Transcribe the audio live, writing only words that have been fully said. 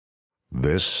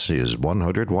This is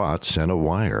 100 watts and a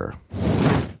wire.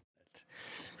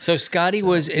 So Scotty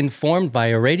was informed by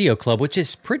a radio club, which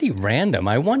is pretty random.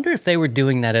 I wonder if they were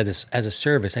doing that as a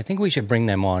service. I think we should bring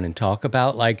them on and talk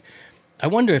about, like, I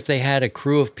wonder if they had a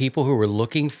crew of people who were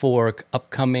looking for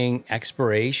upcoming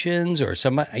expirations or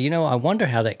somebody, I wonder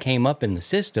how that came up in the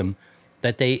system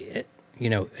that they,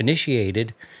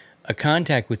 initiated a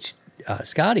contact with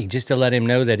Scotty just to let him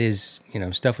know that his,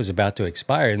 stuff was about to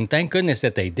expire. And thank goodness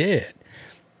that they did.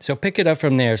 So pick it up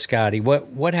from there, Scotty.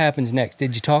 What happens next?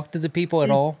 Did you talk to the people at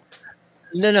all?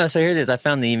 No. So here it is. I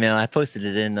found the email. I posted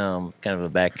it in kind of a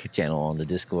back channel on the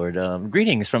Discord.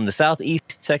 Greetings from the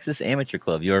Southeast Texas Amateur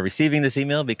Club. You are receiving this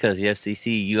email because the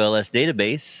FCC ULS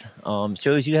database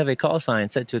shows you have a call sign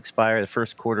set to expire the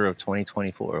first quarter of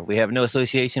 2024. We have no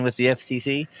association with the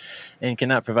FCC and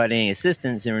cannot provide any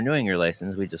assistance in renewing your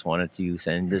license. We just wanted to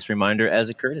send this reminder as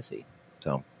a courtesy.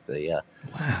 So the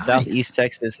Southeast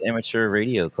Texas Amateur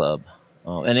Radio Club.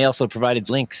 And they also provided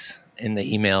links in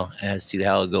the email as to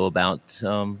how to go about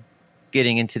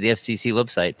getting into the FCC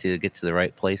website to get to the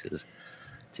right places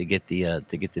to get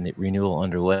the renewal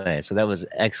underway. So that was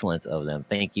excellent of them.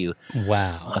 Thank you.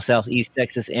 Wow. Southeast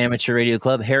Texas Amateur Radio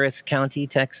Club, Harris County,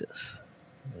 Texas.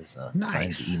 Was nice.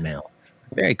 signed the email.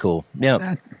 Very cool.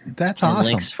 Yeah, that's and awesome.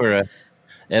 Links for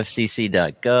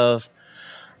FCC.gov.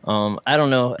 I don't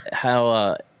know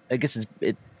how. I guess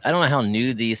I don't know how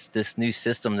new this new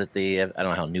system that I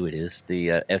don't know how new it is.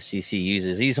 The FCC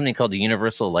uses. They use something called the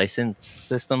Universal License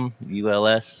System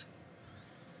 (ULS).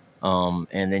 And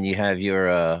then you have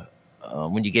your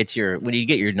when you get your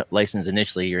license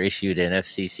initially, you're issued an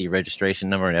FCC registration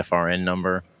number, an FRN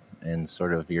number, and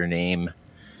sort of your name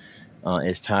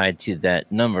is tied to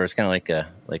that number. It's kind of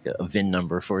like a VIN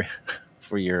number for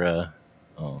your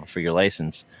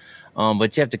license.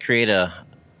 But you have to create a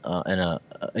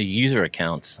user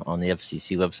account on the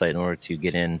FCC website in order to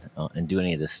get in and do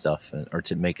any of this stuff or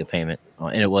to make a payment.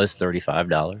 And it was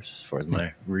 $35 for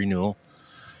my renewal.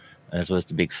 As was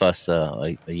the big fuss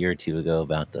a year or two ago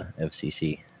about the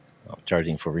FCC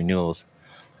charging for renewals.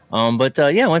 But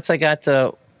once I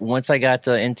got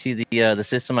into the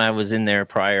system, I was in there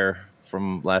prior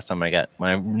from last time I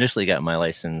initially got my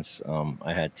license.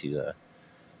 I had to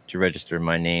register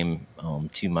my name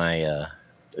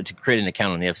to create an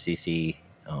account on the FCC,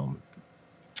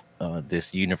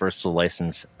 this universal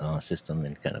license system,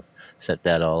 and kind of set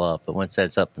that all up. But once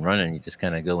that's up and running, you just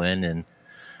kind of go in and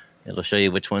it'll show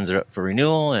you which ones are up for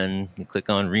renewal, and you click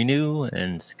on renew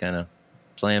and kind of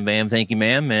slam bam, thank you,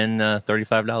 ma'am, and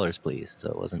 $35, please. So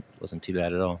it wasn't too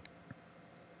bad at all.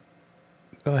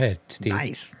 Go ahead, Steve.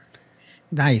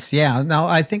 Nice. Yeah. No,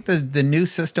 I think the new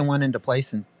system went into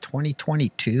place in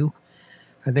 2022.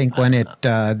 I think when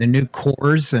the new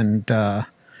cores, and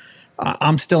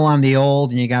I'm still on the old,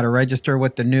 and you got to register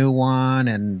with the new one,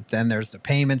 and then there's the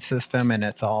payment system, and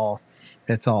it's all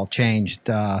changed.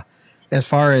 As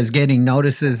far as getting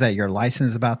notices that your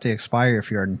license is about to expire,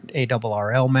 if you're an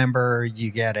ARRL member,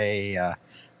 you get a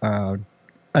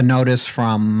notice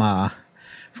from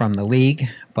the league.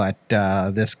 But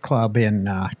this club in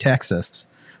Texas,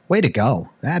 way to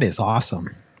go! That is awesome.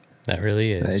 That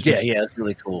really is. Yeah, it's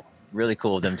really cool. Really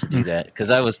cool of them to do that,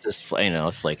 because I was just, I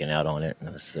was flaking out on it, and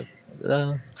I was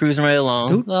cruising right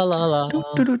along. La la la.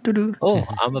 Oh,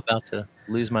 I'm about to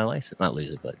lose my license. Not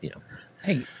lose it, but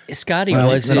Hey, Scotty,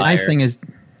 the nice thing is,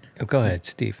 go ahead,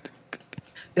 Steve.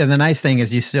 And the nice thing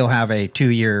is you still have a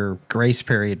 2-year grace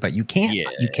period, but you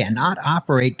cannot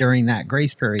operate during that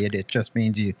grace period. It just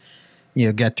means you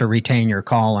get to retain your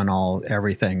call and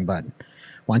everything, but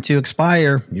once you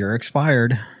expire, you're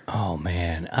expired. Oh,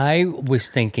 man. I was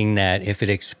thinking that if it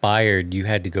expired, you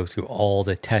had to go through all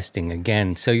the testing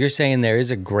again. So you're saying there is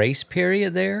a grace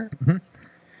period there? Mm-hmm.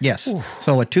 Yes. Oof.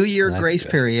 So a 2-year grace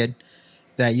period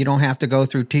that you don't have to go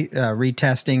through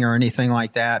retesting or anything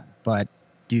like that, but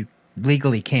you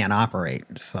legally can't operate.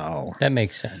 So that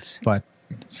makes sense. But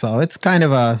so it's kind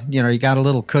of you got a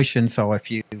little cushion. So if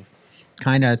you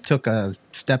kind of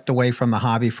stepped away from the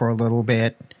hobby for a little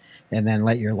bit and then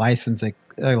let your license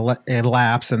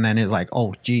elapse, and then it's like,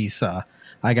 oh, geez,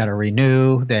 I got to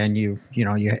renew. Then you're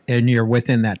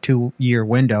within that 2-year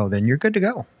window, then you're good to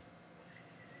go.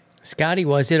 Scotty,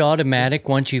 was it automatic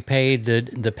once you paid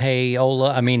the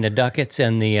payola? I mean, the ducats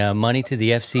and the money to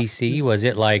the FCC? Was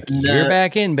it like, you're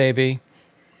back in, baby?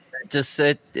 Just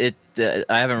I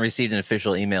haven't received an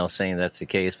official email saying that's the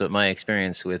case, but my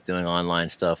experience with doing online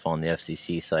stuff on the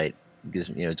FCC site gives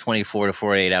 24 to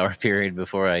 48 hour period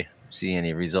before I see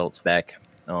any results back.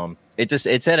 It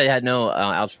said I had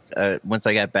no once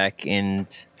I got back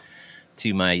into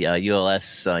my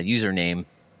ULS username.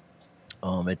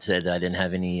 It said I didn't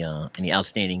have any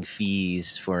outstanding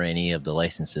fees for any of the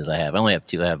licenses I have. I only have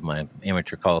two. I have my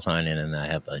amateur call sign in, and I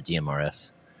have a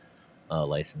GMRS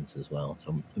license as well.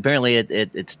 So apparently,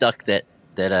 it stuck that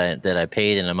I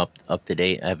paid, and I'm up to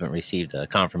date. I haven't received a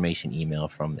confirmation email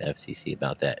from the FCC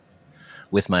about that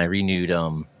with my renewed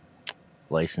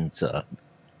license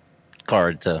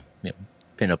card to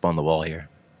pin up on the wall here.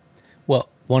 Well,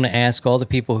 want to ask all the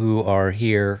people who are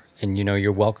here, and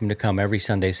you're welcome to come every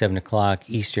Sunday, 7 o'clock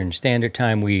Eastern Standard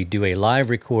Time. We do a live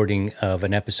recording of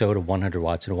an episode of 100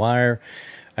 Watts in a Wire.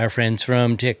 Our friends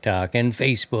from TikTok and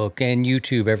Facebook and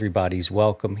YouTube, everybody's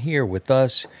welcome here with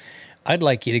us. I'd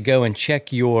like you to go and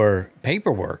check your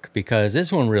paperwork, because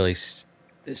this one really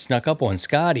snuck up on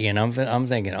Scotty, and I'm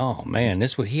thinking, oh man,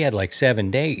 he had like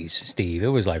 7 days, Steve. It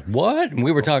was like, what? And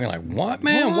we were talking like, what,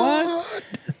 man, what?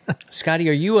 Scotty,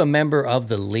 are you a member of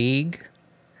the league?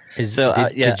 Did you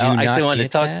not get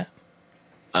that?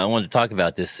 I wanted to talk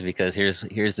about this because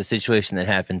here's the situation that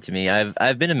happened to me.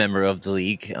 I've been a member of the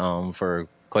league for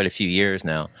quite a few years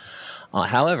now.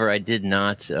 However, I did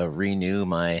not renew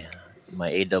my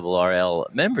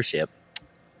ARRL membership.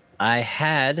 I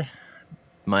had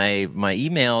my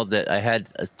email that I had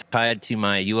tied to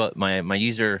my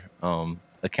user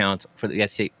account for the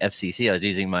FCC. I was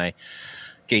using my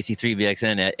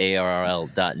KC3BXN at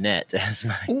ARRL.net as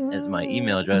my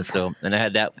email address. So, and I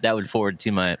had that would forward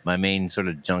to my main sort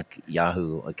of junk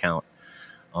Yahoo account.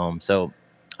 So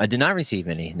I did not receive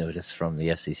any notice from the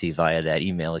FCC via that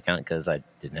email account because I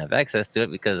didn't have access to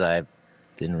it because I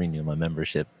didn't renew my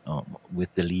membership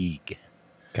with the league.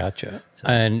 Gotcha. So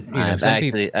And I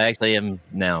actually am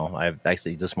now.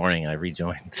 This morning I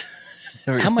rejoined.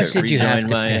 how much did you have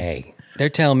to pay? They're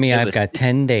telling me I've got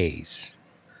 10 days.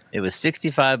 It was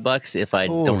 $65 if I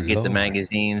don't get the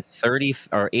magazine, $30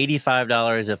 or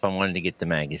 $85 if I wanted to get the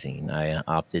magazine. I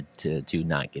opted to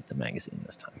not get the magazine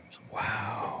this time.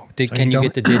 Wow! Can you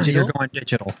get the digital? You're going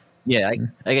digital. Yeah,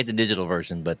 I get the digital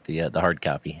version, but the hard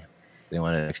copy. They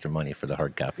wanted extra money for the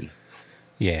hard copy.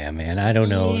 Yeah, man. I don't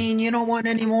know. You don't want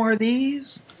any more of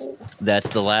these? That's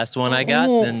the last one I got.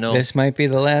 Then no. This might be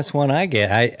the last one I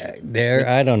get. I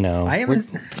don't know. I haven't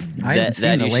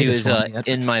seen the latest one yet.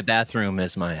 In my bathroom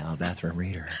as my bathroom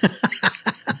reader.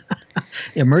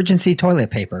 Emergency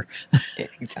toilet paper.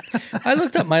 I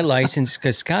looked up my license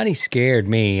because Scotty scared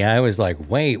me. I was like,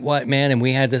 wait, what, man? And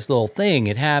we had this little thing.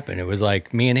 It happened. It was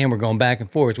like me and him were going back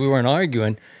and forth. We weren't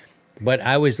arguing, but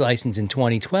I was licensed in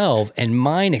 2012, and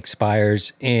mine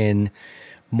expires in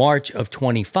March of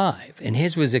 25, and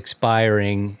his was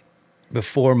expiring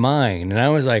before mine. And I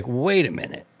was like, wait a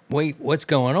minute, what's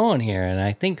going on here? And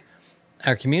I think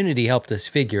our community helped us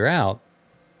figure out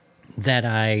that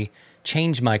I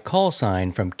changed my call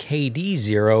sign from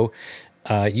KD0.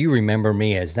 You remember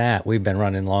me as that. We've been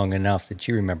running long enough that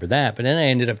you remember that. But then I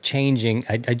ended up changing.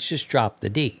 I just dropped the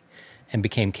D and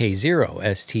became K0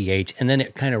 STH. And then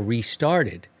it kind of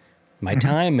restarted my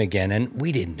time again. And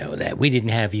we didn't know that. We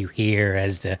didn't have you here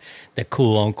as the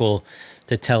cool uncle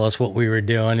to tell us what we were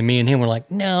doing. And me and him were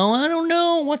like, no, I don't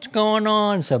know what's going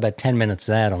on. So about 10 minutes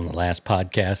of that on the last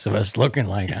podcast of us looking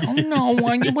like, I don't know.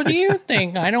 What do you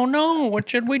think? I don't know. What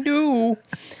should we do?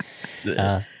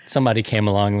 Somebody came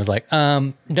along and was like,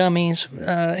 dummies,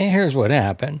 here's what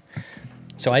happened.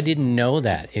 So I didn't know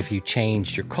that if you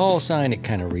changed your call sign, it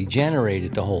kind of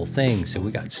regenerated the whole thing. So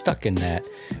we got stuck in that.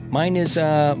 Mine is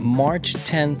March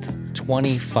 10th,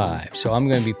 25. So I'm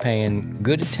going to be paying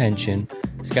good attention.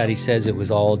 Scotty says it was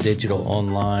all digital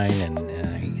online, and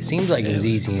it seems like it was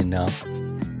easy enough.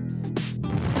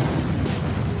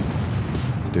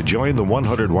 To join the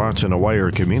 100 Watts in a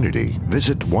Wire community,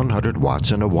 visit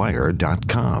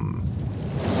 100wattsinaWire.com.